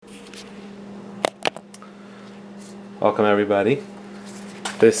Welcome everybody.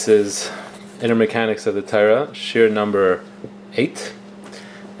 This is Inner Mechanics of the Torah, Shir number 8,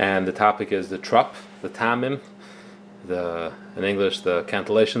 and the topic is the trup, the tamim, in English the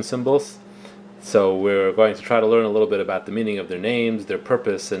cantillation symbols. So we're going to try to learn a little bit about the meaning of their names, their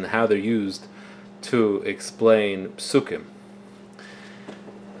purpose, and how they're used to explain psukim.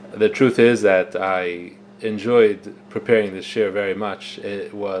 The truth is that I enjoyed preparing this shir very much.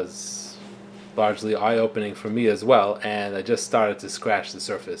 It was largely eye-opening for me as well, and I just started to scratch the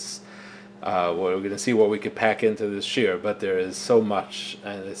surface. We're going to see what we could pack into this shir, but there is so much,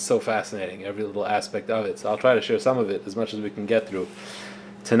 and it's so fascinating, every little aspect of it. So I'll try to share some of it as much as we can get through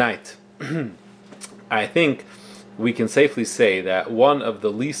tonight. I think we can safely say that one of the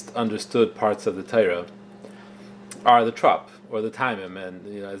least understood parts of the Torah are the trup, or the taimim, and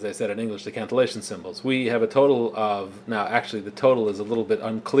as I said in English, the cantillation symbols. We have a total of, now actually the total is a little bit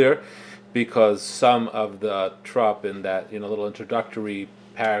unclear, because some of the trup in that little introductory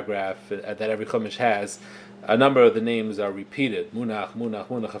paragraph that every chumash has, a number of the names are repeated.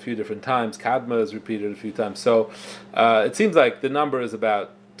 Munach a few different times. Kadma is repeated a few times. So it seems like the number is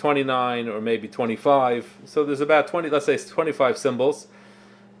about 29 or maybe 25. So there's about 20, let's say 25 symbols,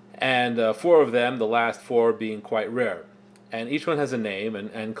 and 4 of them, the last 4 being quite rare. And each one has a name,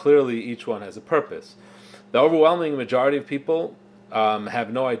 and clearly each one has a purpose. The overwhelming majority of people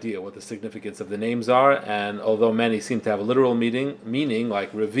have no idea what the significance of the names are, and although many seem to have a literal meaning,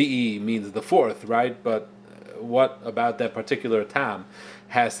 like Revi'i means the 4th, right? But what about that particular tam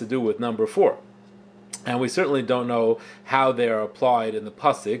has to do with number 4? And we certainly don't know how they are applied in the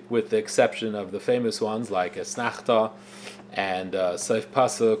pasuk, with the exception of the famous ones like Esnachta and Seif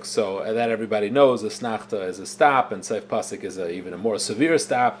Pasuk. So that everybody knows, Esnachta is a stop, and Seif Pasuk is even a more severe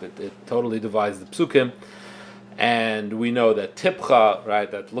stop. It totally divides the psukim. And we know that tipcha, right,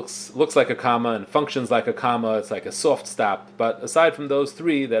 that looks like a comma and functions like a comma, it's like a soft stop. But aside from those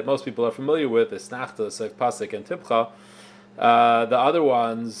 3 that most people are familiar with, Esnachta, Seif Pasuk, and tipcha, the other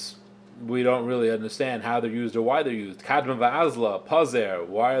ones, we don't really understand how they're used or why they're used. Kadma va'azla, pazer,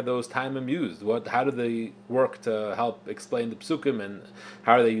 why are those taimim used? How do they work to help explain the psukim, and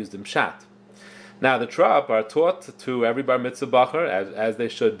how are they used in pshat? Now, the trup are taught to every bar mitzvah bacher, as they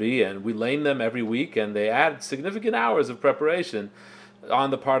should be, and we lane them every week, and they add significant hours of preparation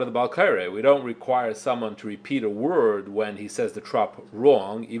on the part of the Baal Kaireh. We don't require someone to repeat a word when he says the trup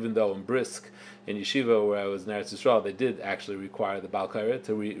wrong, even though in Brisk, in Yeshiva, where I was in Eretz Yisrael, they did actually require the Baal Kaireh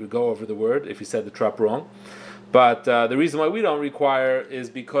to go over the word if he said the trup wrong. But the reason why we don't require is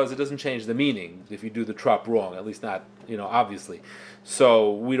because it doesn't change the meaning if you do the trup wrong, at least not, obviously.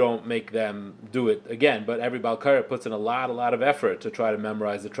 So we don't make them do it again. But every Baal Kaireh puts in a lot of effort to try to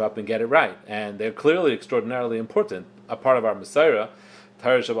memorize the trup and get it right. And they're clearly extraordinarily important, a part of our Messiah,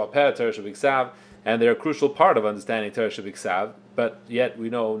 Torah Shabbat Peh, Torah Shabbat Ksav, and they're a crucial part of understanding Torah Shabbat Ksav, but yet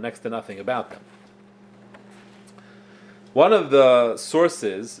we know next to nothing about them. One of the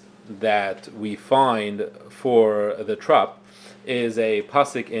sources that we find for the trup is a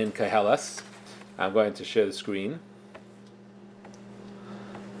pasuk in Keheles. I'm going to share the screen.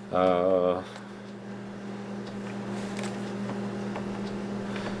 There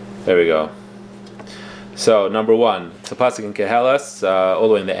we go. So number 1, it's a pasuk in Keheles, all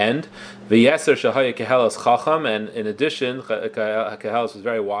the way in the end. V'yeser shahaya Keheles chacham, and in addition, Keheles was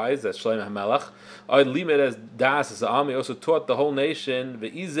very wise. That's Shlomo HaMelech. Oid limed as das as He also taught the whole nation.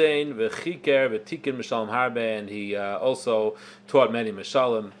 V'izein v'chiker v'tikin mishalom harbe, and he also taught many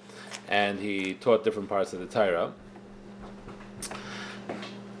mishalim, and he taught different parts of the Torah.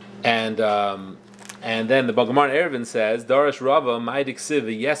 And then the Gemara Eruvin says, Darash Rava Maidik Siv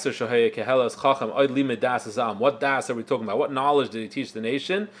Yeser Shahaya Kehelas Chacham Oid Limed Das Azam. What das are we talking about? What knowledge did he teach the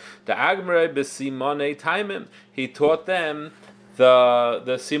nation? The Agmare B'Simone Taimim. He taught them the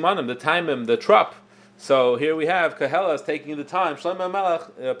Simanim, the Taimim, the trup. So here we have Kehelas taking the time. Shlomo HaMelech,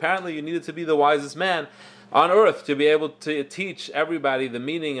 apparently you needed to be the wisest man on earth to be able to teach everybody the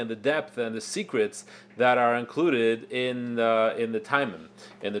meaning and the depth and the secrets that are included in the taimim,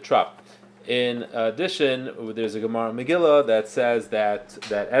 in the trup. In addition, there's a Gemara Megillah that says that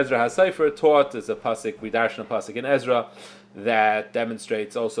Ezra HaSefer taught, as a pasuk, we darshan a pasuk in Ezra, that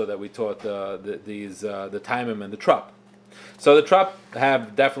demonstrates also that we taught the taimim and the trup. So the trup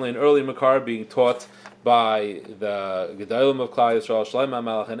have definitely an early makar being taught by the Gedolim of Klal Yisrael, Shlomo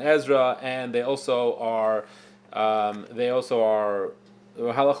HaMelech and Ezra, and they also are Halach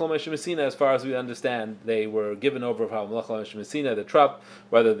L'Moshe Messina, as far as we understand. They were given over of Halach L'Moshe Messina, the trup,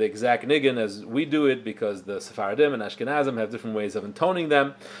 whether the exact niggin as we do it, because the Sephardim and Ashkenazim have different ways of intoning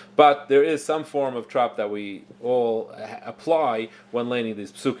them, but there is some form of trup that we all apply when laning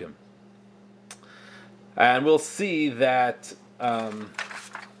these psukim. And we'll see that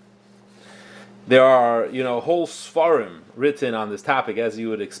there are, whole svarim written on this topic, as you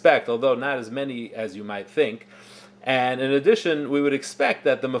would expect, although not as many as you might think. And in addition, we would expect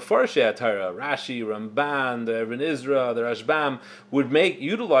that the Mefarshei Torah, Rashi, Ramban, the Ibn Ezra, the Rashbam, would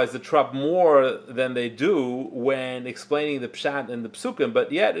utilize the trup more than they do when explaining the pshat and the psukim.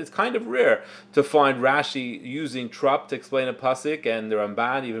 But yet, it's kind of rare to find Rashi using trup to explain a pasuk, and the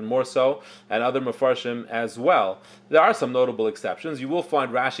Ramban even more so, and other Mefarshim as well. There are some notable exceptions. You will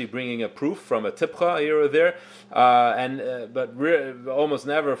find Rashi bringing a proof from a tipcha here or there, but almost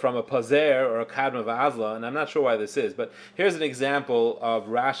never from a pazer or a kadma v'azla, and I'm not sure why this is. But here's an example of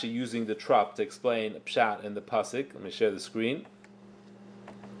Rashi using the trup to explain pshat in the pasuk. Let me share the screen.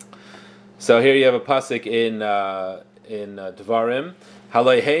 So here you have a pasuk in Devarim.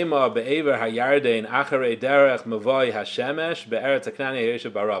 Halayhema be'ever hayardein acharei derech mavoi hashemesh be'eretz haknani yerisha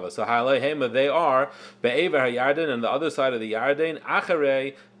barava. So halayhema, they are be'ever hayarden, on the other side of the Yarden,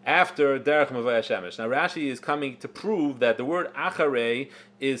 acharei, after derech mavoi hashemesh. Now Rashi is coming to prove that the word acharei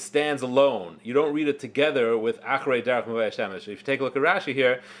stands alone. You don't read it together with acharei derech mavoi hashemesh. If you take a look at Rashi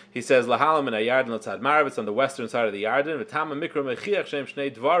here, he says lahalam in hayarden l'tzad marav. It's on the western side of the Yarden. V'tama mikra mechiach shem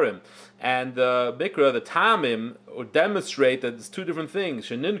shnei dvarim. And the mikra, the tamim, demonstrate that it's two different things.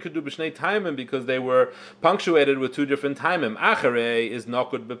 Shenin could do b'shnei taimim because they were punctuated with two different taimim. Acharei is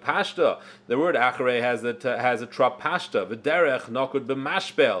nokud b'pashta. The word acharei has a trop pashta. V'derech nokud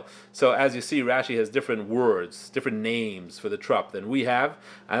b'mashbel. So as you see, Rashi has different words, different names for the trop than we have,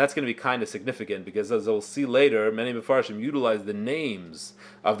 and that's going to be kind of significant because, as we'll see later, many Mefarshim utilize the names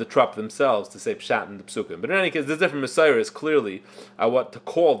of the trop themselves to say pshat and the psukim. But in any case, there's different messiahs clearly what to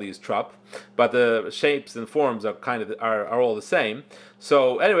call these trop, but the shapes and forms are all the same.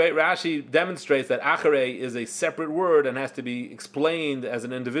 So anyway, Rashi demonstrates that acharei is a separate word and has to be explained as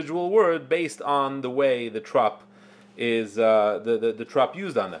an individual word based on the way the trop is the trop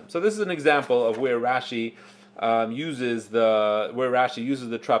used on them. So this is an example of where Rashi uses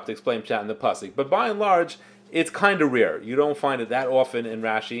the trop to explain pshat in the pasuk. But by and large, it's kind of rare. You don't find it that often in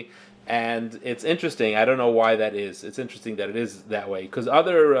Rashi, and it's interesting. I don't know why that is. It's interesting that it is that way, because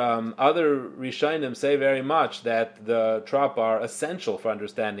other Rishonim say very much that the trop are essential for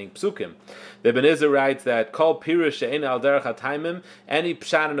understanding psukim. The Ibn Ezra writes that kol pirush she'ein al derech hataimim, any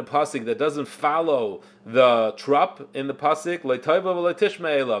pshat in the pasuk that doesn't follow the trop in the pasuk, le'toiva v'le'tishma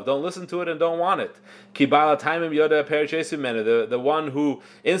elav, don't listen to it and don't want it. Ki ba'al hataimim yoda perichesim menu, the one who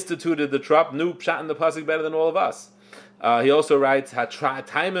instituted the trop knew pshat in the pasuk better than all of us. He also writes,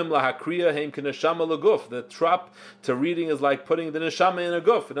 "Taimim lahakriya heim keneshama laguf." The trop to reading is like putting the neshama in a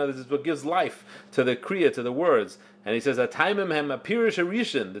guf. In other words, it's what gives life to the kriya, to the words. And he says, "Taimim hem apirish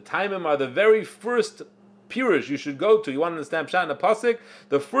arishin." The taimim are the very first pirush you should go to. You want to understand pshat in the pasuk?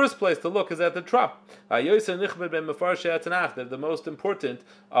 The first place to look is at the trop. They're the most important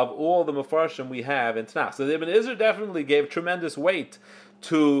of all the mefarshim we have in Tanakh. So the Ibn Ezra definitely gave tremendous weight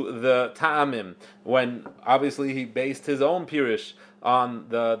to the ta'amim, when obviously he based his own pirush on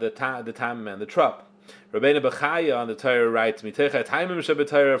the ta'amim and the trop. Rabbeinu Bechaya on the Torah writes, "Mitecha ta'amim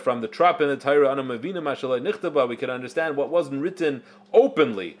shebetayra," from the trop in the Torah, anu mevina ma shaloi nichtaba, we can understand what wasn't written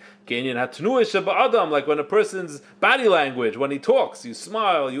openly. Kenyan hatnuah sheba'adam, like when a person's body language, when he talks, you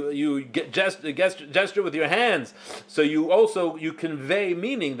smile, you gesture with your hands, so you convey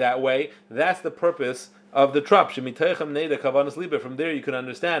meaning that way. That's the purpose of the trop. From there you can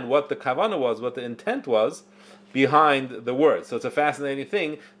understand what the kavana was, what the intent was behind the words. So it's a fascinating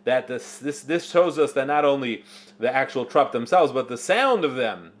thing that this shows us that not only the actual trop themselves, but the sound of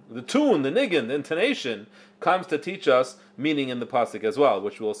them, the tune, the niggin, the intonation, comes to teach us meaning in the pasuk as well,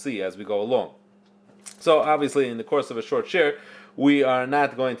 which we'll see as we go along. So obviously in the course of a short share, we are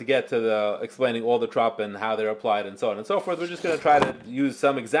not going to get to the explaining all the trop and how they're applied and so on and so forth. We're just going to try to use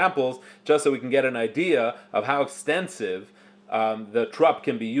some examples just so we can get an idea of how extensive the trop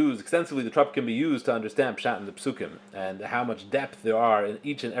can be used. Extensively, the trop can be used to understand pshat and the psukim, and how much depth there are in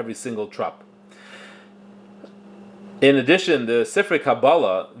each and every single trop. In addition, the Sifrei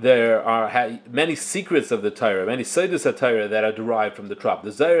Kabbalah, there are many secrets of the Torah, many seidos of Torah that are derived from the trop.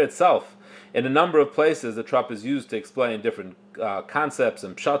 The Zohar itself, in a number of places, the trop is used to explain different concepts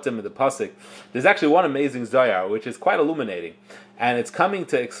and pshatim in the pasuk. There's actually one amazing Zohar which is quite illuminating, and it's coming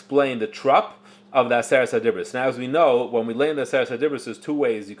to explain the trop of the Aseres HaDibros. Now, as we know, when we learn the Aseres HaDibros, there's two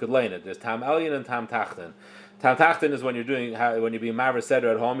ways you could learn it. There's Tam Elyon and Tam Tachten. Tam Tachten is when you're being Maver Seder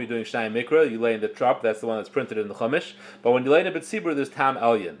at home, you're doing Shnai Mikra, you lay in the trop, that's the one that's printed in the Chumash. But when you lay in a B'tzibur, there's Tam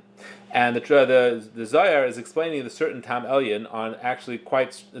Elyon. And the Zohar is explaining the certain Tam Elyon on actually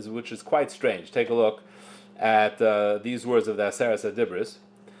which is quite strange. Take a look at these words of the Aseres HaDibros.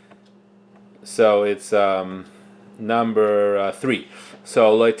 So it's number 3.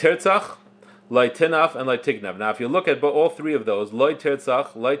 So loy tirtzach, loy tinaf, and loy tignav. Now, if you look at all 3 of those, loy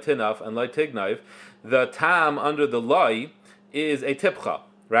tirtzach, loy tinaf, and loy tignav, the tam under the loy is a tipcha.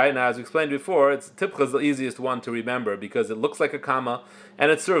 Right now, as we explained before, tipcha is the easiest one to remember because it looks like a comma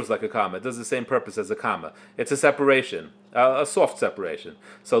and it serves like a comma. It does the same purpose as a comma. It's a separation, a soft separation.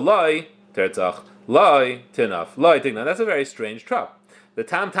 So loy tirtzach, loy tinaf, loy tignav. That's a very strange trup. The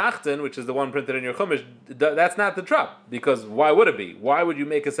tam tachten, which is the one printed in your chumash, that's not the trup, because why would it be? Why would you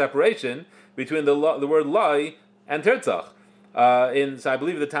make a separation between the word loy and tirtzach? So I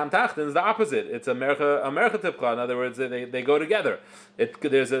believe the tam tachten is the opposite. It's a mercha tipcha. In other words, they go together.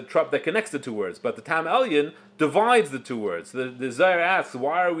 There's a trup that connects the 2 words, but the tam elyon divides the 2 words. The Zohar asks,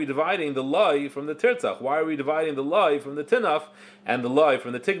 why are we dividing the loy from the tirtzach? Why are we dividing the loy from the tinaf and the loy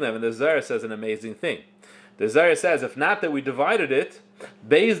from the tignav? And the Zohar says an amazing thing. The Zohar says, if not that we divided it,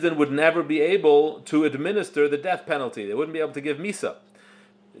 Beis Din would never be able to administer the death penalty. They wouldn't be able to give misa.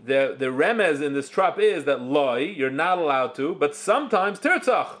 The remez in this trup is that loy, you're not allowed to, but sometimes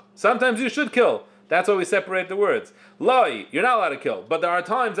tirtzach, sometimes you should kill. That's why we separate the words. Loy, you're not allowed to kill, but there are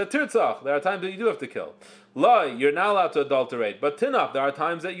times that tirtzach, there are times that you do have to kill. Loy, you're not allowed to adulterate, but tinaf, there are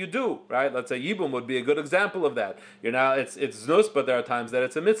times that you do, right? Let's say yibum would be a good example of that. It's znus, but there are times that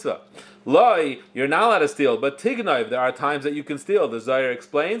it's a mitzvah. Loy, you're not allowed to steal, but tignav, there are times that you can steal. The Zohar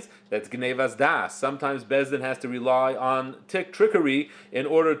explains that's gnevas das. Sometimes Beis Din has to rely on trickery in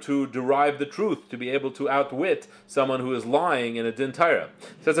order to derive the truth, to be able to outwit someone who is lying in a din Torah.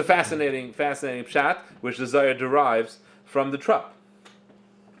 So it's a fascinating pshat, which the Zohar derives from the trup.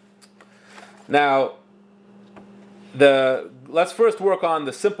 Now, let's first work on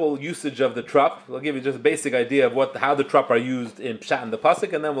the simple usage of the trup. I'll give you just a basic idea of how the trup are used in pshat and the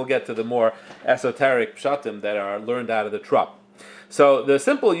pasuk, and then we'll get to the more esoteric pshatim that are learned out of the trup. So the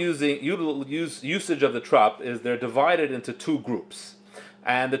simple usage of the trup is they're divided into 2 groups.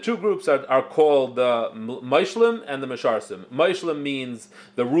 And the 2 groups are called the Moishlim and the Mesharsim. Moishlim means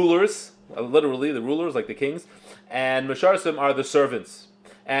the rulers, literally the rulers, like the kings, and Mesharsim are the servants.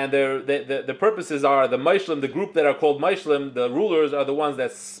 And the purposes are the Moishlim, the group that are called Moishlim, the rulers are the ones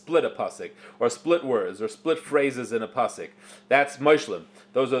that split a pasuk, or split words, or split phrases in a pasuk. That's Moishlim.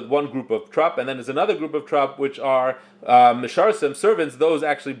 Those are one group of trup, and then there's another group of trup which are Mesharsim, servants. Those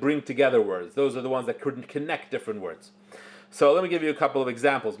actually bring together words. Those are the ones that couldn't connect different words. So let me give you a couple of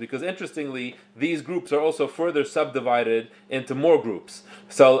examples, because interestingly, these groups are also further subdivided into more groups.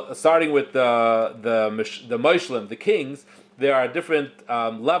 So starting with the Moishlim, the kings, there are different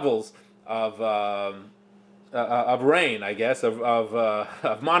levels of reign, I guess,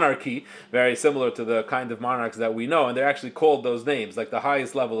 of monarchy, very similar to the kind of monarchs that we know, and they're actually called those names. Like the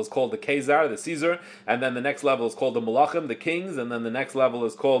highest level is called the Caesar, the Caesar, and then the next level is called the Malachim, the kings, and then the next level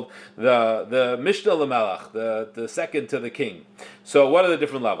is called the Mishnah L'Melech, the second to the king. So what are the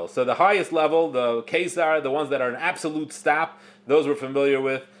different levels? So the highest level, the Caesar, the ones that are an absolute stop, those we're familiar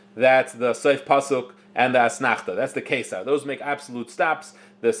with. That's the Seif Pasuk and the Asnachta. That's the Caesar. Those make absolute stops.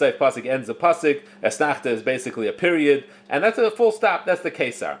 The Seif Pasuk ends a Pasuk. Asnachta is basically a period. And that's a full stop. That's the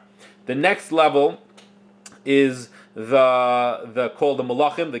Caesar. The next level is the called the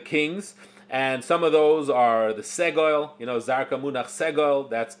Malachim, the kings. And some of those are the Segoil, Zarka Munach Segoil.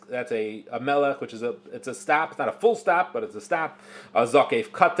 That's a melech, which is it's a stop. It's not a full stop, but it's a stop. A Zokef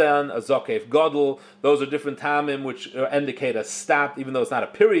Katan, a Zokef Godel. Those are different tamim which indicate a stop, even though it's not a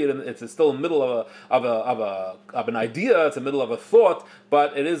period. It's still in the middle of an idea. It's in the middle of a thought,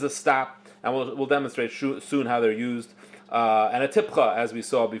 but it is a stop. And we'll demonstrate soon how they're used. And a tipcha, as we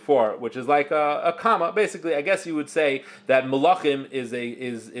saw before, which is like a comma. Basically, I guess you would say that Malachim is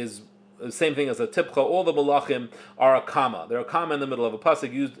the same thing as a tipcha. All the malachim are a comma. They're a comma in the middle of a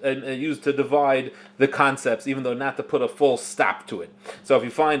pasuk used to divide the concepts, even though not to put a full stop to it. So if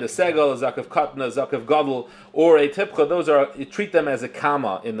you find a segel, a zakav katna, a zakav gadol, or a tipcha, you treat them as a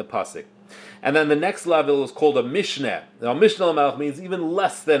comma in the pasuk. And then the next level is called a mishneh. Now, mishneh l'melech means even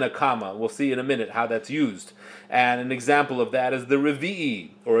less than a comma. We'll see in a minute how that's used. And an example of that is the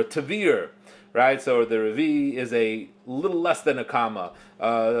revi'i, or a tavir. Right, so the revi is a little less than a comma,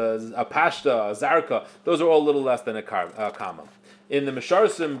 a pashta, a zarka. Those are all a little less than a comma. In the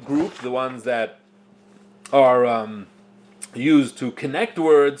Mesharsim group, the ones that are used to connect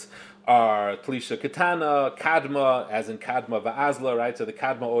words are Tlisha Katana, Kadma, as in Kadma Va'azla, right? So the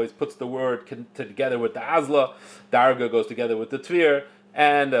Kadma always puts the word together with the Azla, Darga goes together with the Tvir,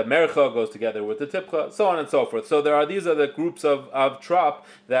 and Mercha goes together with the Tipcha, so on and so forth. So these are the groups of trop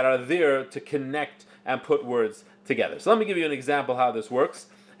that are there to connect and put words together. So let me give you an example how this works,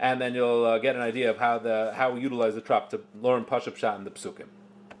 and then you'll get an idea of how we utilize the trop to learn Pashup Pshat and the Psukim.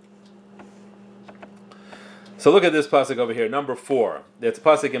 So look at this pasuk over here, number 4. It's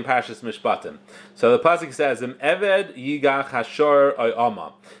pasuk in Parshas Mishpatim. So the pasuk says, "Im eved yigach hashor oy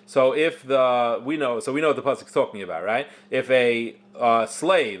ama." So if we know what the pasuk's talking about, right? If a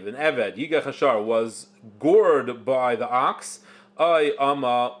slave, an eved yigach hashor, was gored by the ox, oy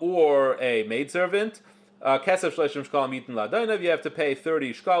ama, or a maidservant, kesef shleshim shkalim eaten ladainav, you have to pay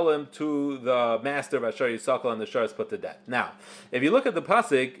 30 shkalim to the master of Asher Yisakal, and the shar is put to death. Now, if you look at the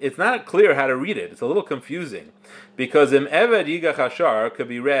pasuk, it's not clear how to read it. It's a little confusing, because im eved yigach hashar could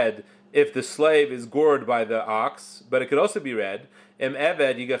be read if the slave is gored by the ox, but it could also be read im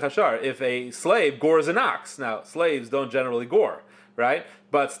eved yigach hashar if a slave gores an ox. Now, slaves don't generally gore, right?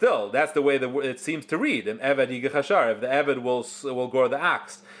 But still, that's the way it seems to read. Im eved yigach hashar, if the eved will gore the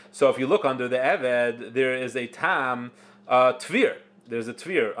ox. So if you look under the eved, there is a tam tvir. There's a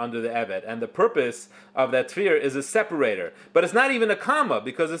tvir under the eved, and the purpose of that tvir is a separator. But it's not even a comma,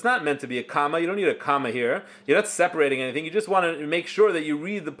 because it's not meant to be a comma. You don't need a comma here. You're not separating anything. You just want to make sure that you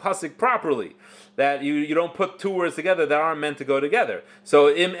read the pasuk properly, that you don't put two words together that aren't meant to go together. So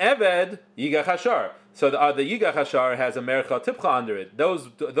im eved yigach hashar. So the yigach hashar has a mercha tipcha under it. Those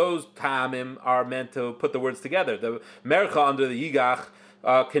tamim are meant to put the words together. The mercha under the yigach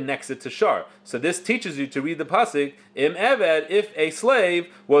connects it to shar. So this teaches you to read the pasuk im eved if a slave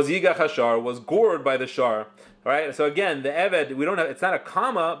was yigach hashar, was gored by the shar. All right. So again, the eved, it's not a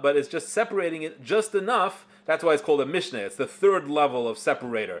comma, but it's just separating it just enough. That's why it's called a mishnah. It's the third level of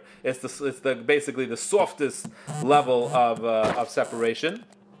separator. It's basically the softest level of separation.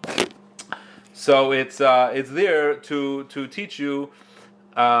 So it's there to teach you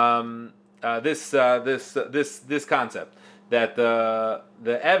this concept, that the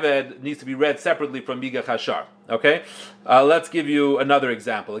eved needs to be read separately from yigach hashar. Okay, let's give you another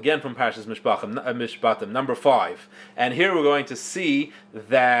example, again from Parshas Mishpatim, number 5. And here we're going to see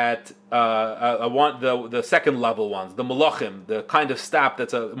that the second level ones, the malachim, the kind of stop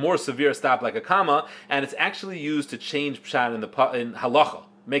that's a more severe stop like a comma, and it's actually used to change pshat in halacha.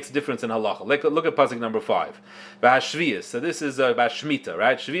 Makes a difference in halacha. Look at pasuk number 5. V'hashviyas. So this is about Shemitah,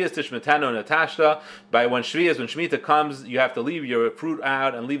 right? Shviyas tishmetano natashta. When Shemitah comes, you have to leave your fruit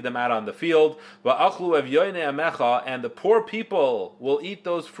out and leave them out on the field. V'achlu evyoyne amecha, and the poor people will eat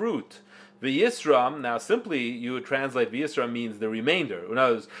those fruit. V'yisram, now simply you would translate v'yisram means the remainder. In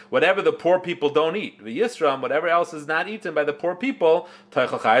other words, whatever the poor people don't eat. V'yisram, whatever else is not eaten by the poor people,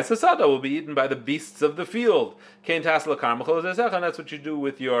 teichachayis hasada, will be eaten by the beasts of the field. Kein tasla karmachol zezech, and that's what you do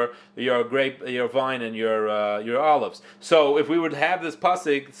with your grape, your vine, and your olives. So if we would have this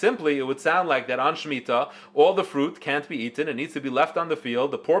pasuk, simply it would sound like that on Shemitah, all the fruit can't be eaten, it needs to be left on the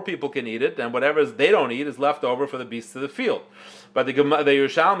field, the poor people can eat it, and whatever they don't eat is left over for the beasts of the field. But the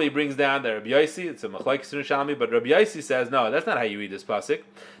Yerushalmi brings down that Rabbi Yossi, it's a machlokes Yerushalmi, but Rabbi Yossi says, no, that's not how you read this pasuk.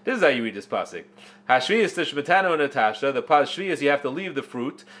 This is how you read this pasuk. Hashviyas tishmetanu natasha, the shviyas, you have to leave the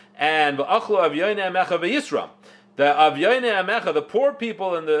fruit, and v'achlu avyoyne amecha v'yisram. The avyoyne amecha, the poor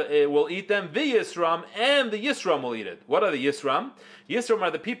people will eat them, v'yisram, and the yisram will eat it. What are the yisram? Yisram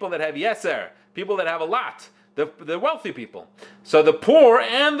are the people that have yeser, people that have a lot. The wealthy people. So the poor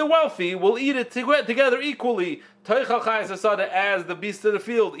and the wealthy will eat it together equally, as the beasts of the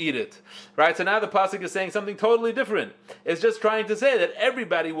field eat it. Right? So now the pasuk is saying something totally different. It's just trying to say that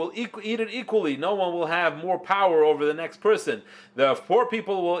everybody will eat it equally. No one will have more power over the next person. The poor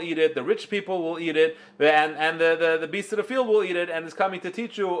people will eat it, the rich people will eat it, and the beasts of the field will eat it, and it's coming to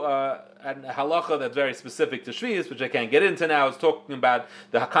teach you a halacha that's very specific to Shvius, which I can't get into now. It's talking about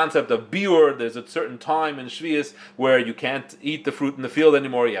the concept of biur. There's a certain time in Shvius where you can't eat the fruit in the field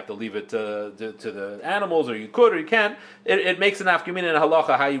anymore. You have to leave it to the animals, or you could, or you can't. It makes an afkamin in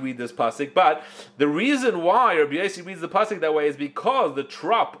halacha how you read this pasuk. But the reason why Rabbi Yossi reads the pasuk that way is because the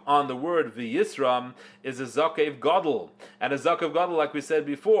trop on the word v'yisram is a zakev gadol, and a zakev gadol, like we said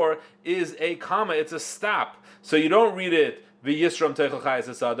before, is a comma. It's a stop. So you don't read it v'yisram teichel chayes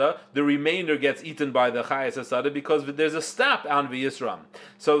asada. The remainder gets eaten by the chayes asada because there's a stop on v'yisram.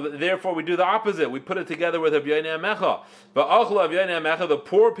 So therefore, we do the opposite. We put it together with avyoyne amecha. V'achlu avyoyne amecha. The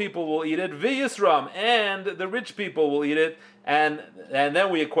poor people will eat it v'yisram, and the rich people will eat it. And then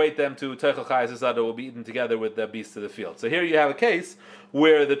we equate them to teichel chayes asada will be eaten together with the beasts of the field. So here you have a case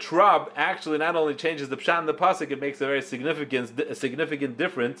where the trab actually not only changes the pshat in the pasuk, it makes a very significant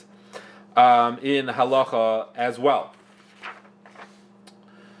difference in halacha as well.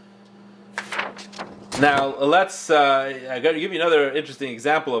 Now let's. I got to give you another interesting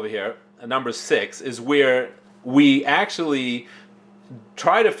example over here. Number 6 is where we actually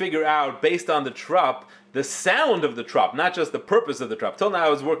try to figure out, based on the trop, the sound of the trop, not just the purpose of the trop. Till now I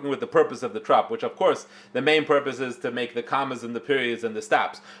was working with the purpose of the trop, which of course the main purpose is to make the commas and the periods and the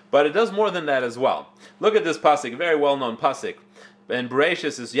stops. But it does more than that as well. Look at this pasuk, very well-known pasuk. And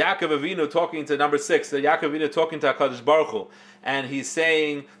Bereshis is Yaakov Avinu talking to number 6. The Yaakov Avinu talking to HaKadosh Baruch Hu, and he's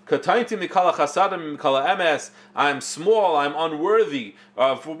saying, "Katainti mikala chasadim mikala emes." I'm small, I'm unworthy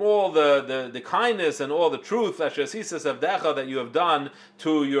from all the kindness and all the truth that you have done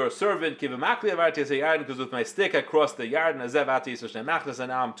to your servant. Because with my stick I crossed the yard, and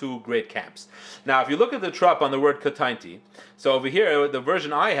now I'm 2 great camps. Now, if you look at the trop on the word katainti, so over here the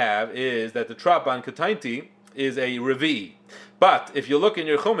version I have is that the trop on katainti is a revi. But if you look in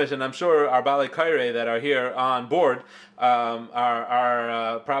your Chumash, and I'm sure our Balei Kairei that are here on board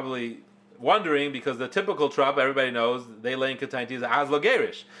are probably wondering, because the typical trop, everybody knows, they lay in Katainti is Az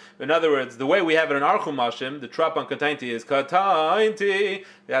Lagerish. In other words, the way we have it in our Chumashim, the trop on Katainti is Katainti.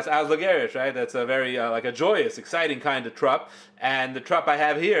 That's Az Lagerish, right? That's a very, like a joyous, exciting kind of trop. And the trop I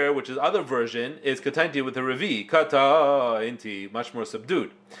have here, which is other version, is Katainti with a Revi. Katainti, much more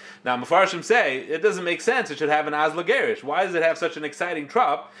subdued. Now, Mefarshim say, it doesn't make sense, it should have an Az Lagerish. Why does it have such an exciting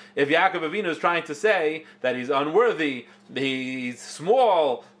trop if Yaakov Avinu is trying to say that he's unworthy, he's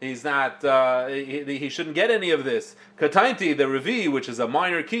small, he's not, he shouldn't get any of this? Katainti, the Revi, which is a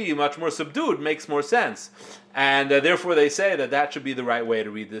minor key, much more subdued, makes more sense. And therefore they say that should be the right way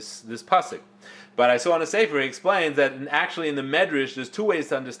to read this pasuk. But I saw on a Sefer, he explains that actually in the Medrash, there's 2 ways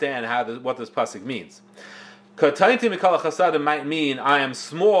to understand what this pasuk means. Katainti mikala chasadim might mean I am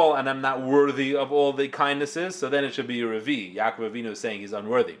small and I'm not worthy of all the kindnesses, so then it should be a revi. Yaakov Avinu is saying he's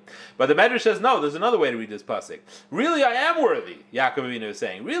unworthy. But the Medrash says no, there's another way to read this pasuk. Really I am worthy, Yaakov Avinu is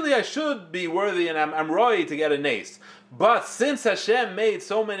saying. Really I should be worthy and I'm roy to get a nace. But since Hashem made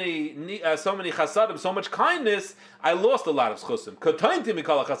so many chasadim, so much kindness, I lost a lot of schusim. Katainti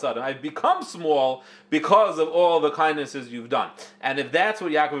mikala chasadim. I've become small because of all the kindnesses you've done. And if that's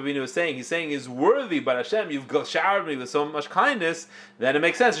what Yaakov Avinu is saying, he's saying he's worthy, but Hashem, you've showered me with so much kindness, then it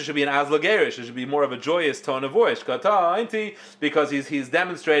makes sense. It should be an Az Lagerish. It should be more of a joyous tone of voice. Katainti, because he's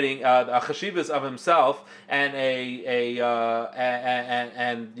demonstrating a chashivas of himself and and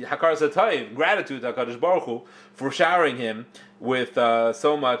Hakar Satayv, gratitude to HaKadosh Baruch Hu for showering him with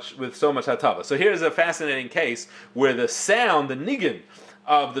so much hatava. So here's a fascinating case where the sound, the nigun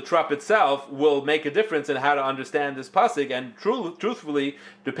of the trop itself, will make a difference in how to understand this pasuk. And truthfully,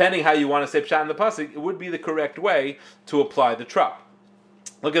 depending how you want to say pshat in the pasuk, it would be the correct way to apply the trop.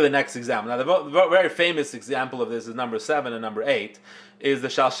 Look at the next example. Now, the very famous example of this is number 7 and number 8, is the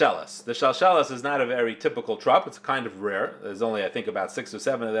shalshelas. The shalshelas is not a very typical trop. It's kind of rare. There's only, I think, about 6 or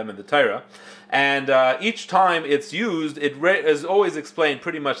 7 of them in the Torah. And each time it's used, it is always explained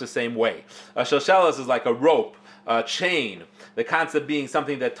pretty much the same way. A shalshelas is like a rope, a chain. The concept being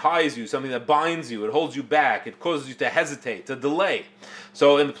something that ties you, something that binds you, it holds you back, it causes you to hesitate, to delay.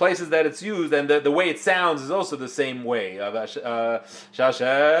 So in the places that it's used, and the way it sounds is also the same way. It's a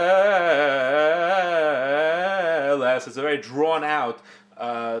very drawn out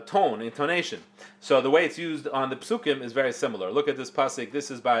intonation. So the way it's used on the psukim is very similar. Look at this pasuk. This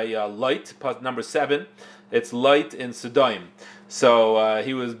is by Light, number 7. It's Light in Sodom. So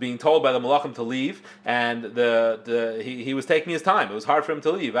he was being told by the Malachim to leave, and he was taking his time. It was hard for him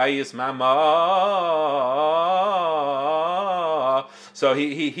to leave. So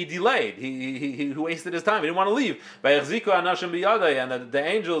he delayed. He wasted his time. He didn't want to leave. And the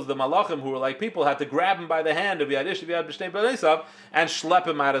angels, the Malachim, who were like people, had to grab him by the hand and schlep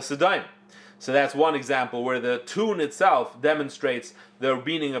him out of Sodom. So that's one example where the tune itself demonstrates the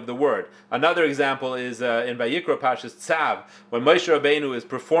meaning of the word. Another example is in Vayikra Parshas Tzav, when Moshe Rabbeinu is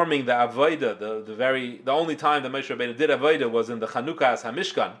performing the Avodah. The only time that Moshe Rabbeinu did Avodah was in the Chanukas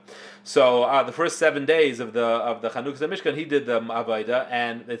HaMishkan. So the first 7 days of the Chanukas HaMishkan, he did the Avodah,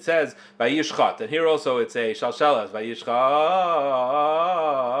 and it says Vayishchat. And here also it's a Shalshelas, Vayishchat.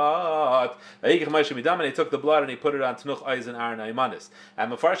 Vayikach Moshe Midam, and he took the blood and he put it on Tnuch Eisen Aaron Aimanis.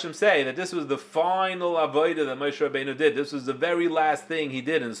 And Mefarshim say that this was the final Avodah that Moshe Rabbeinu did. This was the very last thing he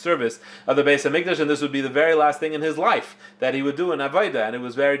did in service of the Beis HaMikdash, and this would be the very last thing in his life that he would do in Avodah, and it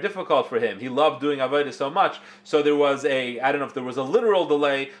was very difficult for him. He loved doing Avodah so much, so there was I don't know if there was a literal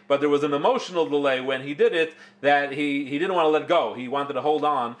delay, but there was an emotional delay when he did it, that he didn't want to let go. He wanted to hold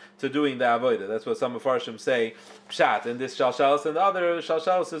on to doing the Avodah. That's what some Mefarshim say, pshat, and this Shalshelas and the other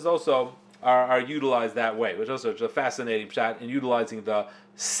Shalshelas is also are utilized that way, which also is a fascinating pshat in utilizing the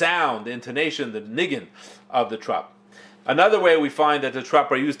sound, the intonation, the nigun of the trop. Another way we find that the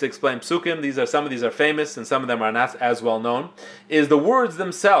trop are used to explain psukim, some of these are famous and some of them are not as well known, is the words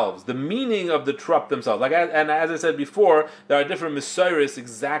themselves, the meaning of the trop themselves. And as I said before, there are different mesoros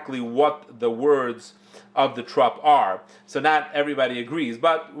exactly what the words of the Trup are. So not everybody agrees,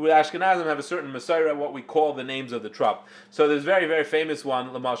 but we Ashkenazim have a certain Messiah, what we call the names of the Trup. So there's very, very famous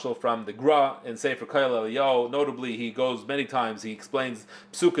one, Lamashal, from the Gra in Sefer Koil Eliyahu. Notably, he goes many times, he explains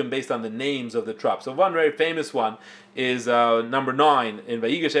psukim based on the names of the Trup. So one very famous one is number 9 in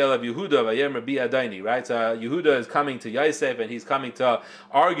Vayigash Elav Yehuda Vayemer Bi Adaini, right? So Yehuda is coming to Yosef and he's coming to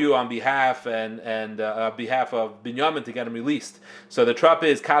argue on behalf behalf of Binyamin to get him released. So the Trup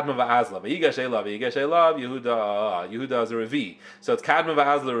is Kadma Va'azla Vayigash Elav Yehuda is a Revi. So it's Kadma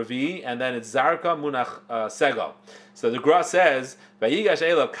Va'azla Revi, and then it's Zarka Munach Segal. So the Gra says Vayigash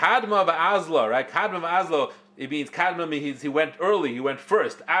Elav Kadma Va'azla, right? Kadma Va'azla. It means Kadma means he went early, he went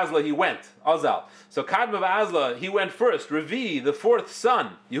first. Azla, he went. Azal. So Kadma Azla, he went first. Revi, the 4th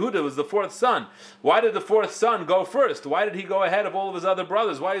son. Yehuda was the 4th son. Why did the 4th son go first? Why did he go ahead of all of his other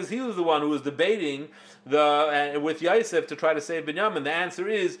brothers? Why is he the one who was debating with Yosef to try to save Binyamin? The answer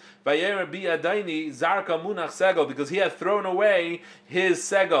is Vayemer Bi Adaini Zarka Munach Segel, because he had thrown away his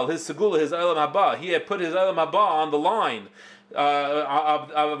Segel, his Segula, his Elam Haba. He had put his Elam Haba on the line.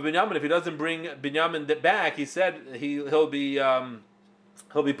 Of Binyamin. If he doesn't bring Binyamin back, he said he'll be put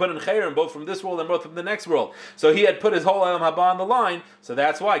in Chayrim, both from this world and both from the next world. So he had put his whole Elam Haba on the line. So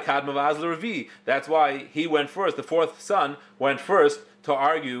that's why Kadma V'Azla Revi. That's why he went first. The 4th son went first to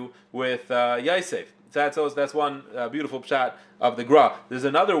argue with Yosef. So that's one beautiful pshat of the Gra. There's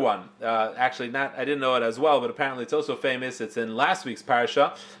another one. Actually, I didn't know it as well, but apparently it's also famous. It's in last week's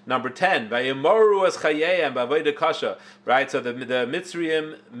parasha, number 10. Vayemoru es chayeihem b'avodah kasha. Right. So the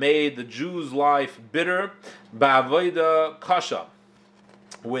Mitzrayim made the Jews' life bitter b'avodah kasha.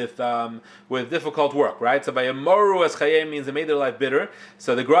 With difficult work, right? So by Yamoru as Chayim means they made their life bitter.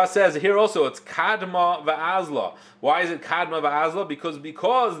 So the Gra says here also it's Kadma Va'azla. Why is it Kadma Va'azla? Because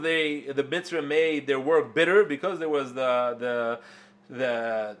the Mitzrayim made their work bitter, because there was the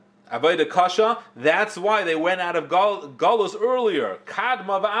Avodah Kasha. That's why they went out of Galus earlier.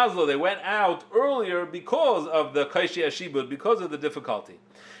 Kadma Va'azla. They went out earlier because of the Kaishi Ashibud, because of the difficulty.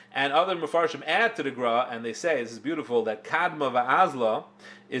 And other Mefarshim add to the Gra, and they say, this is beautiful, that Kadma Va'azla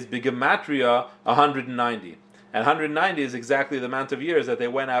is Bigematria 190. And 190 is exactly the amount of years that they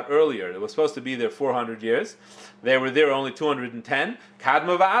went out earlier. It was supposed to be there 400 years. They were there only 210.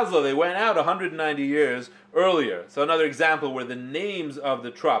 Kadma Va'azla, they went out 190 years earlier. So another example where the names of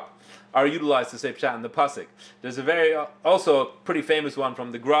the Trup are utilized to say Pshat in the Pasuk. There's also a pretty famous one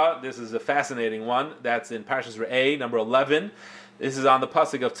from the Gra. This is a fascinating one. That's in Parshas Re'eh, number 11. This is on the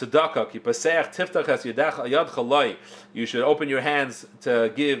pasuk of tzedakah. Ki paseach tiftach es yad chaloi. You should open your hands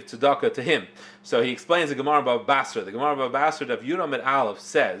to give tzedakah to him. So he explains the Gemara Bava Basra. The Gemara Bava Basra of Yudam et Aleph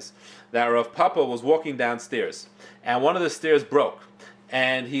says that Rav Papa was walking downstairs, and one of the stairs broke,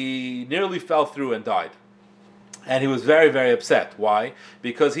 and he nearly fell through and died. And he was very, very upset. Why?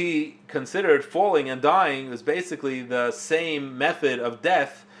 Because he considered falling and dying was basically the same method of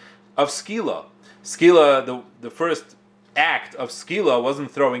death of skila. Skila, the first act of skila wasn't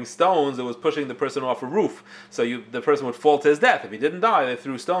throwing stones, it was pushing the person off a roof. So the person would fall to his death. If he didn't die, they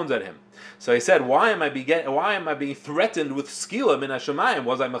threw stones at him. So he said, why am I being threatened with skila min hashamayim?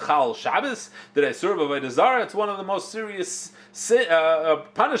 Was I mechal Shabbos? Did I serve avodah zarah? It's one of the most serious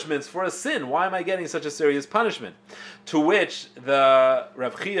punishments for a sin. Why am I getting such a serious punishment? To which the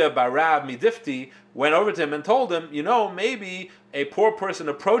Rav Chia bar Rav Midifti went over to him and told him, maybe a poor person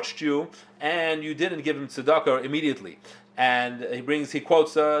approached you and you didn't give him tzedakah immediately. And he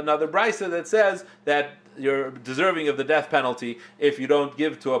quotes another brisa that says that you're deserving of the death penalty if you don't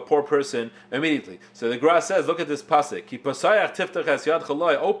give to a poor person immediately. So the Gra says, look at this pasuk. Ki pasayach tiftach es yad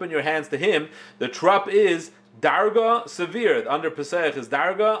chaloi. Open your hands to him. The Trup is Darga severe. Under Pesach is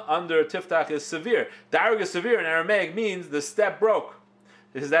Darga, under Tiftach is severe. Darga severe in Aramaic means the step broke.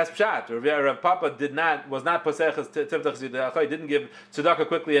 That's Pshat. Rav Papa was not Pesach as Tiftach Zidachai, didn't give tzedakah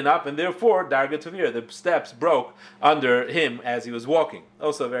quickly enough, and therefore Darga severe. The steps broke under him as he was walking.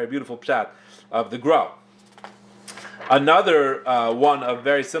 Also a very beautiful Pshat of the Gra. Another one of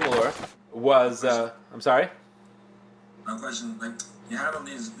very similar was I'm sorry? My question, you have all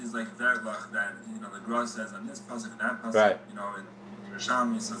these like verglach that the Gra says on this pasuk and that pasuk. Right. In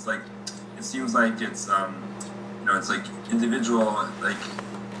Yerushalmi says it seems like it's it's like individual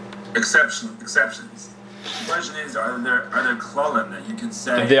exceptions. The question is, are there klalim that you can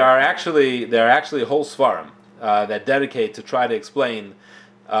say? There are actually whole svarim that dedicate to try to explain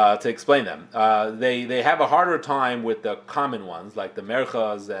them. They have a harder time with the common ones, like the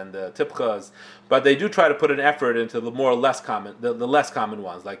merchas and the tipchas, but they do try to put an effort into the less common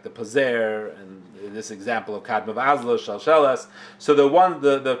ones, like the pazer and this example of kadma v'azla, shalshelas. So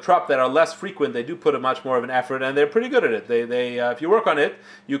the trup that are less frequent, they do put a much more of an effort, and they're pretty good at it. They if you work on it,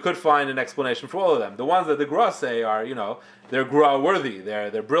 you could find an explanation for all of them. The ones that the Gra say are, they're Gra worthy,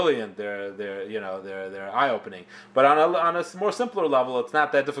 they're brilliant, they're eye opening. But on a more simpler level, it's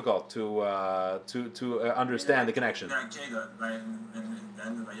not that difficult to understand the connection. In the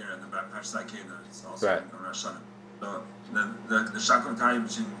end of the year, in the Parsha Keda, it's also right. in Rosh Hashanah. So the Shakon Kai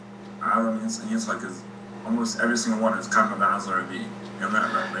between Aram and Yitzchak is almost every single one is Kama Ba'azar Rabi.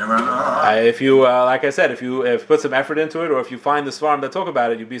 If you, like I said, if you put some effort into it, or if you find the Svarim that talk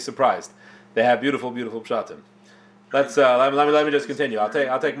about it, you'd be surprised. They have beautiful, beautiful pshatim. Let's let me just continue.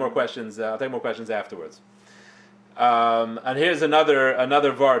 I'll take more questions. I'll take more questions afterwards. And here's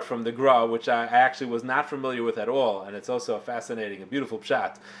another vart from the Gra, which I actually was not familiar with at all, and it's also a beautiful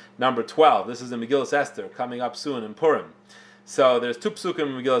pshat. Number 12. This is the Megillas Esther coming up soon in Purim. So there's two psukim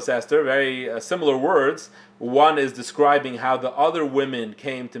in Megillas Esther, very similar words. One is describing how the other women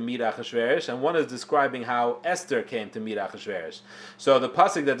came to meet Achashverosh, and one is describing how Esther came to meet Achashverosh. So the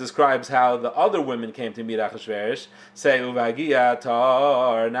pasuk that describes how the other women came to meet Achashverosh say Uvagia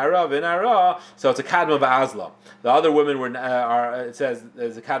tar nara v'nara. So it's a kadma v'azla. The other women it says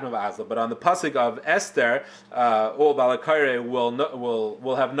there's a kadma v'azla, but on the pasuk of Esther, all balakare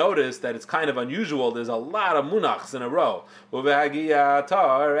will have noticed that it's kind of unusual. There's a lot of munachs in a row. Uvagia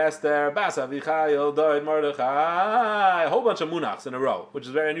tar Esther basa v'chayil doid Mordechai. A whole bunch of munachs in a row, which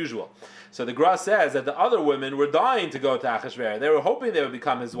is very unusual. So the Gra says that the other women were dying to go to Achashverosh. They were hoping they would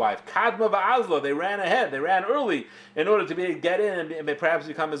become his wife. Kadma va'azla, they ran ahead, they ran early in order to get in and perhaps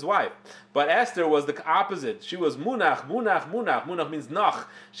become his wife. But Esther was the opposite. She was munach. Munach means nach.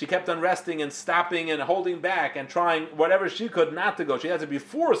 She kept on resting and stopping and holding back and trying whatever she could not to go. She had to be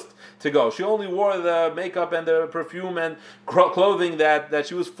forced to go. She only wore the makeup and the perfume and clothing that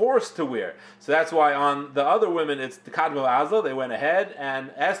she was forced to wear. So that's why on the other women it's the kadma va'azla. They went ahead,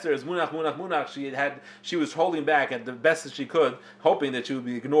 and Esther is munach. She was holding back at the best that she could, hoping that she would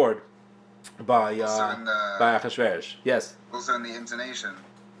be ignored by Achashverosh. Yes. Also in the intonation,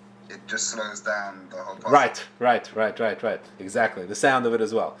 it just slows down the whole process. Right. Exactly. The sound of it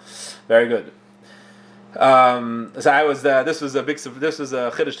as well. Very good. So I was. This was a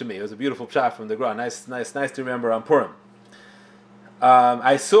chiddush to me. It was a beautiful pshat from the Gra. Nice to remember on Purim.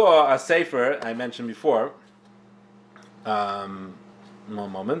 I saw a sefer I mentioned before. One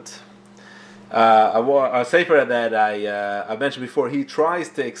moment. A sefer that I mentioned before. He tries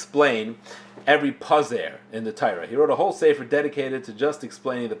to explain every pazer in the Torah. He wrote a whole sefer dedicated to just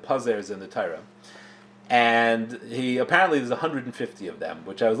explaining the pazers in the Torah. And apparently there's 150 of them,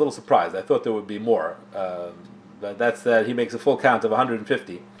 which I was a little surprised. I thought there would be more. But that's that he makes a full count of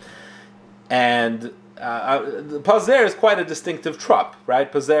 150. And the pazer is quite a distinctive trup,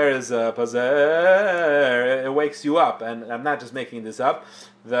 right? Pazer is pazer. It wakes you up, and I'm not just making this up.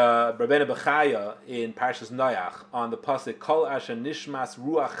 The Rabbeinu Bechaya in Parshas Noach on the pasuk Kol Asher Nishmas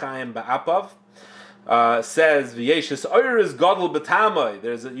Ruach Chaim Ba'apav says V'yeshes Oyer is Gadol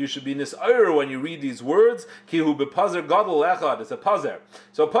B'tamai. You should be nis'oyer when you read these words. Kihu b'pazer Gadol Echad. It's a pazer.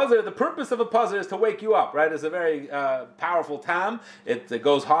 So pazer, the purpose of a pazer is to wake you up, right? It's a very powerful tam. It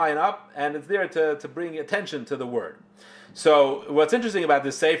goes high and up, and it's there to bring attention to the word. So what's interesting about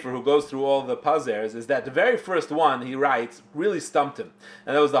this sefer, who goes through all the pazers, is that the very first one he writes really stumped him,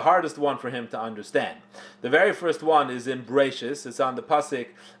 and that was the hardest one for him to understand. The very first one is in Bereshis. It's on the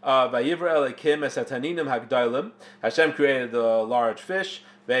pasuk Vayivra Elokim es hataninim hagdalim. Hashem created the large fish.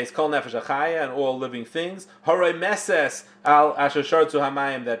 Veis kol nefesh achaya, and all living things. Harei meses al asher shartzu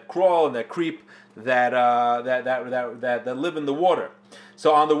hamayim, that crawl and that creep, that live in the water.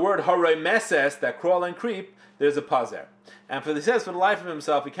 So on the word harei meses, that crawl and creep, there's a pazer. And for the life of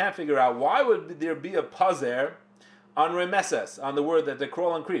himself, he can't figure out why would there be a pazer on remeses, on the word that they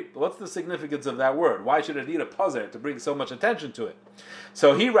crawl and creep. What's the significance of that word? Why should it need a pazer to bring so much attention to it?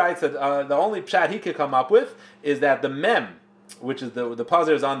 So he writes that the only pshat he could come up with is that the mem, which is the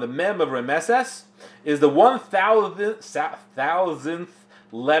pazer is on the mem of remeses, is the 1,000th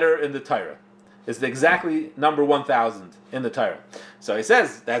letter in the Torah. It's the exactly number 1,000 in the Torah. So he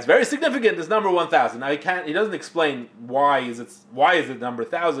says that's very significant. This number 1,000. Now he doesn't explain why is it number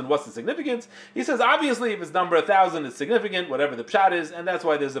 1,000. What's the significance? He says obviously if it's number 1,000, it's significant. Whatever the pshat is, and that's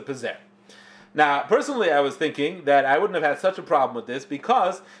why there's a pazer. Now personally, I was thinking that I wouldn't have had such a problem with this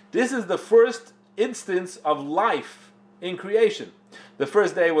because this is the first instance of life in creation. The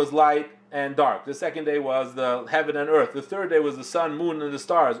first day was light and dark. The second day was the heaven and earth. The third day was the sun, moon, and the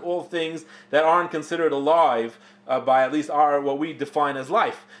stars. All things that aren't considered alive by at least what we define as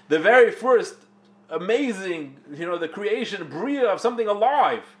life. The very first amazing, the creation, bria of something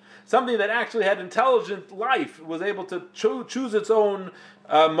alive. something that actually had intelligent life, was able to choose its own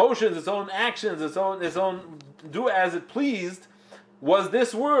motions, its own actions, its own do as it pleased, was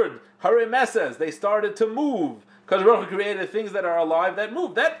this word, haremeses. They started to move. Because Baruch Hu created things that are alive that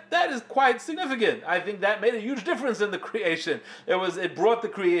move. That is quite significant. I think that made a huge difference in the creation. It brought the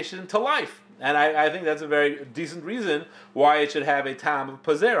creation to life. And I think that's a very decent reason why it should have a tam of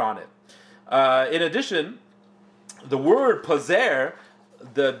pazer on it. In addition, the word pazer,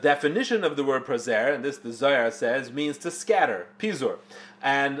 the definition of the word pazer, and this the Zohar says, means to scatter, pizur.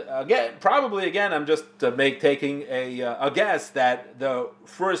 And again, I'm just taking a guess that the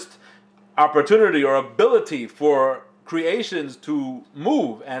first opportunity or ability for creations to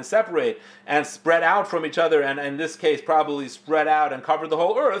move and separate and spread out from each other, and in this case probably spread out and cover the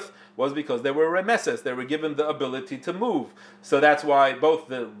whole earth, was because they were remeses. They were given the ability to move. So that's why both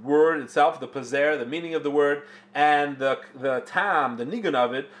the word itself, the pazer, the meaning of the word, and the tam, the nigun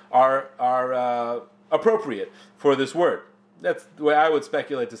of it, are appropriate for this word. That's the way I would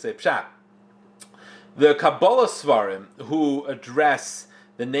speculate to say pshat. The Kabbalah Svarim, who address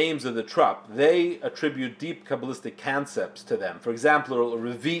the names of the trup, they attribute deep Kabbalistic concepts to them. For example,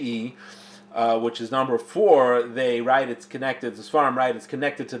 Revi'i, which is number 4, they write it's connected, the Svarim write it's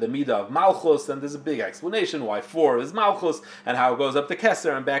connected to the Midah of Malchus, and there's a big explanation why 4 is Malchus, and how it goes up to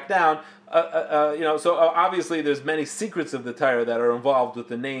Keser and back down. So obviously there's many secrets of the Torah that are involved with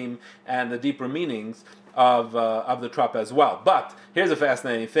the name and the deeper meanings of the trup as well. But here's a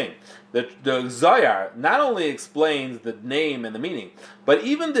fascinating thing. The Zohar not only explains the name and the meaning, but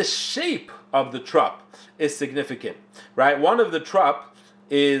even the shape of the trup is significant, right? One of the trup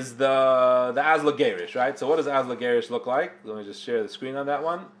is the Azla Gerish, right? So what does Azla Gerish look like? Let me just share the screen on that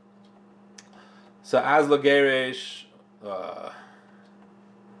one. So Azla Gerish,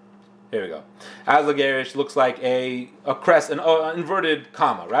 here we go. Azla Gerish looks like a crescent, an inverted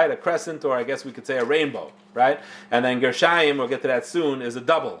comma, right? A crescent, or I guess we could say a rainbow, right? And then Gershayim, we'll get to that soon, is a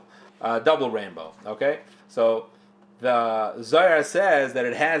double rainbow, okay? So the Zohar says that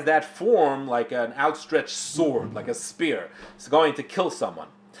it has that form like an outstretched sword, like a spear. It's going to kill someone.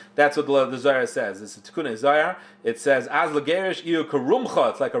 That's what the Zohar says. It's a Tikkun Zohar. It says, Azla Gerish iu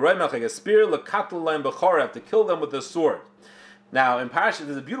karumcha, it's like a remech, like a spear, lekatl leim b'chorev, to kill them with a sword. Now, in Parashah,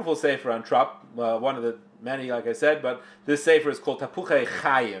 there's a beautiful sefer on trup, one of the many, like I said, but this sefer is called Tapuchei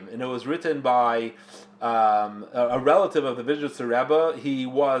Chaim, and it was written by a relative of the Vizhnitzer Rebbe.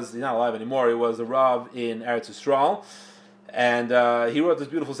 He's not alive anymore, he was a Rav in Eretz Yisrael, and he wrote this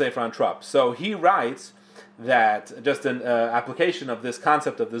beautiful sefer on trup. So he writes that, just an application of this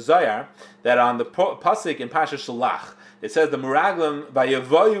concept of the Zohar, that on the pasuk in Parashah Shalach, it says the Meraglim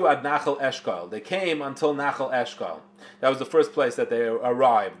vayevoyu ad Nachal Eshkol. They came until Nachal Eshkol. That was the first place that they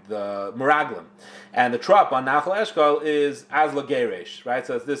arrived, the Meraglim. And the trup on Nachal Eshkol is Azla Gerish, right?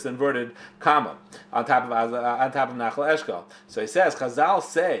 So it's this inverted comma on top of Nachal Eshkol. So he says, Chazal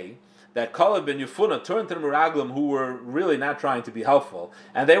say that Kaleb ben Yefunah turned to the Meraglim, who were really not trying to be helpful,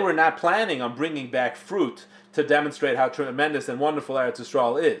 and they were not planning on bringing back fruit to demonstrate how tremendous and wonderful Eretz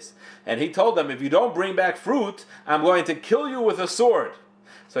Yisrael is. And he told them, if you don't bring back fruit, I'm going to kill you with a sword.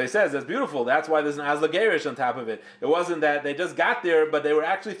 So he says, that's beautiful. That's why there's an Azla Gerish on top of it. It wasn't that they just got there, but they were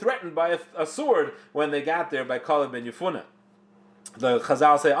actually threatened by a sword when they got there by Kaleb ben Yefunah. The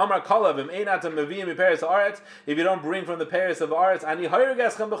Chazal say, Amar Kalav, im einatam meviyim mi peres haaretz, if you don't bring from the peres of Aretz, ani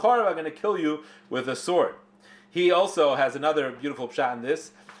hayregeschem b'chorav, I'm going to kill you with a sword. He also has another beautiful pshat in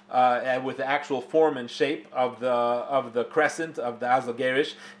this, and with the actual form and shape of the crescent of the Azla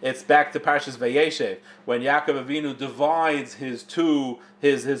Gerish. It's back to Parshas Vayeshev, when Yaakov Avinu divides his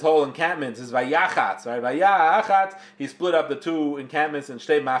whole encampments, his Vayachatz, right? Vayachatz, he split up the two encampments in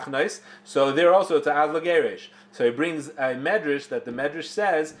Shtei Machnais. So there also it's Azla Gerish. So he brings a medrash that the medrash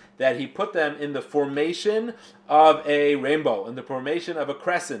says that he put them in the formation of a rainbow, in the formation of a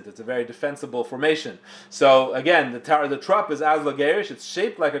crescent. It's a very defensible formation. So again, the trup is Azla Gerish. It's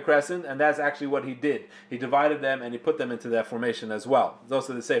shaped like a crescent, and that's actually what he did. He divided them and he put them into that formation as well. It's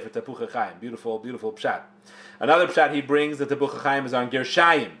also the Sefer Tapuchei Chaim. Beautiful, beautiful pshat. Another pshat he brings, the Tapuchei Chaim, is on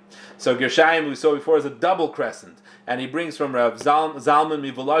Gershayim. So Gershayim, we saw before, is a double crescent. And he brings from Rav Zalman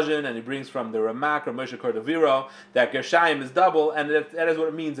Mivolozhin, and he brings from the Ramak or Moshe Cordovero, that Gershayim is double, and that is what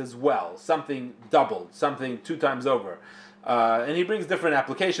it means as well. Something doubled, something 2 times over. And he brings different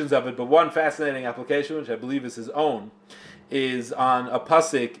applications of it, but one fascinating application, which I believe is his own, is on a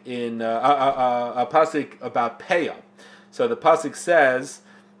pasuk a pasuk about Peah. So the pasuk says,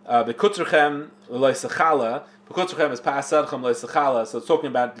 "Bekutzerchem loisachala," B'kutzrechem is Pa'asadchem Leisachala, so it's talking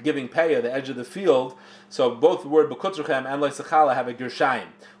about giving Peah, the edge of the field. So both the word B'kutzrechem and Leisachala have a Gershayim.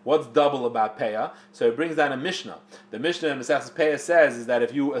 What's double about Peah? So it brings down a Mishnah. The Mishnah in Masechtas Peah says is that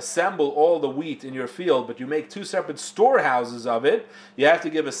if you assemble all the wheat in your field, but you make two separate storehouses of it, you have to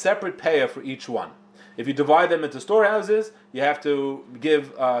give a separate Peah for each one. If you divide them into storehouses, you have to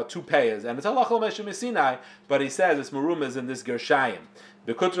give 2 payas. And it's halachah l'meshim Sinai, but he says it's marumas in this gershayim.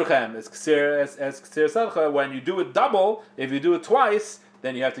 B'kutzrechem is ksir sadcha. When you do it double, if you do it twice,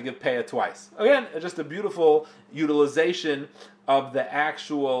 then you have to give payah twice. Again, it's just a beautiful utilization of the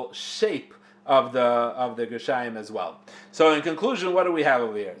actual shape of the gershayim as well. So in conclusion, what do we have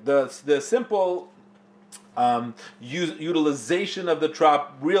over here? The simple utilization of the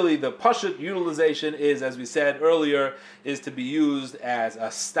trop, really the pashut utilization is, as we said earlier, is to be used as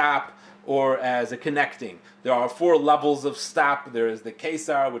a stop or as a connecting. There are 4 levels of stop. There is the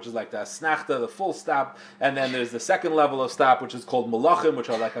kesar, which is like the asnachta, the full stop, and then there's the second level of stop, which is called malachim,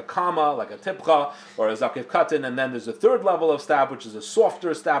 which are like a kama, like a tipcha, or a zakif katan, and then there's a third level of stop, which is a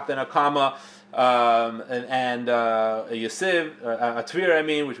softer stop than a kama, and a yasiv, a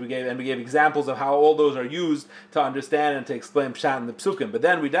tvir, which we gave examples of how all those are used to understand and to explain pshat in the psukim. But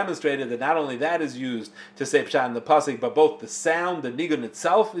then we demonstrated that not only that is used to say pshat in the pasuk, but both the sound, the nigun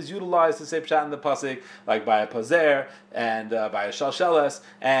itself, is utilized to say pshat in the pasuk, like by a pazer and by a shalsheles,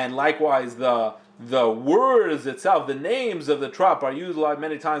 and likewise the words itself, the names of the trop are utilized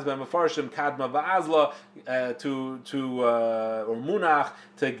many times by Mefarshim, Kadma Va'azla, or Munach,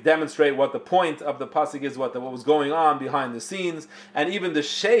 to demonstrate what the point of the pasuk is, what was going on behind the scenes, and even the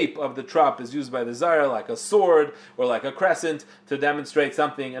shape of the trop is used by the Zayar, like a sword or like a crescent, to demonstrate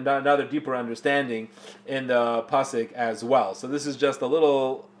something, and another deeper understanding in the pasuk as well. So this is just a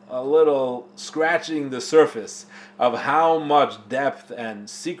little scratching the surface of how much depth and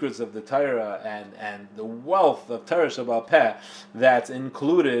secrets of the Torah and the wealth of Torah Shabbal Peh that's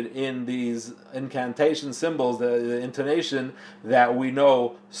included in these incantation symbols, the intonation that we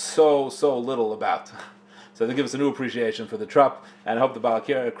know so little about. So they give us a new appreciation for the trop, and I hope the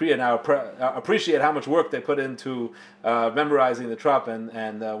Baalei Kriya now appreciate how much work they put into memorizing the trop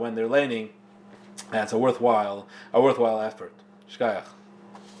and when they're laning. And it's a worthwhile effort. Shkayach.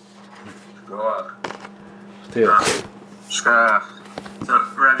 So,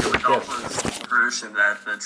 Rabbi, with all this information that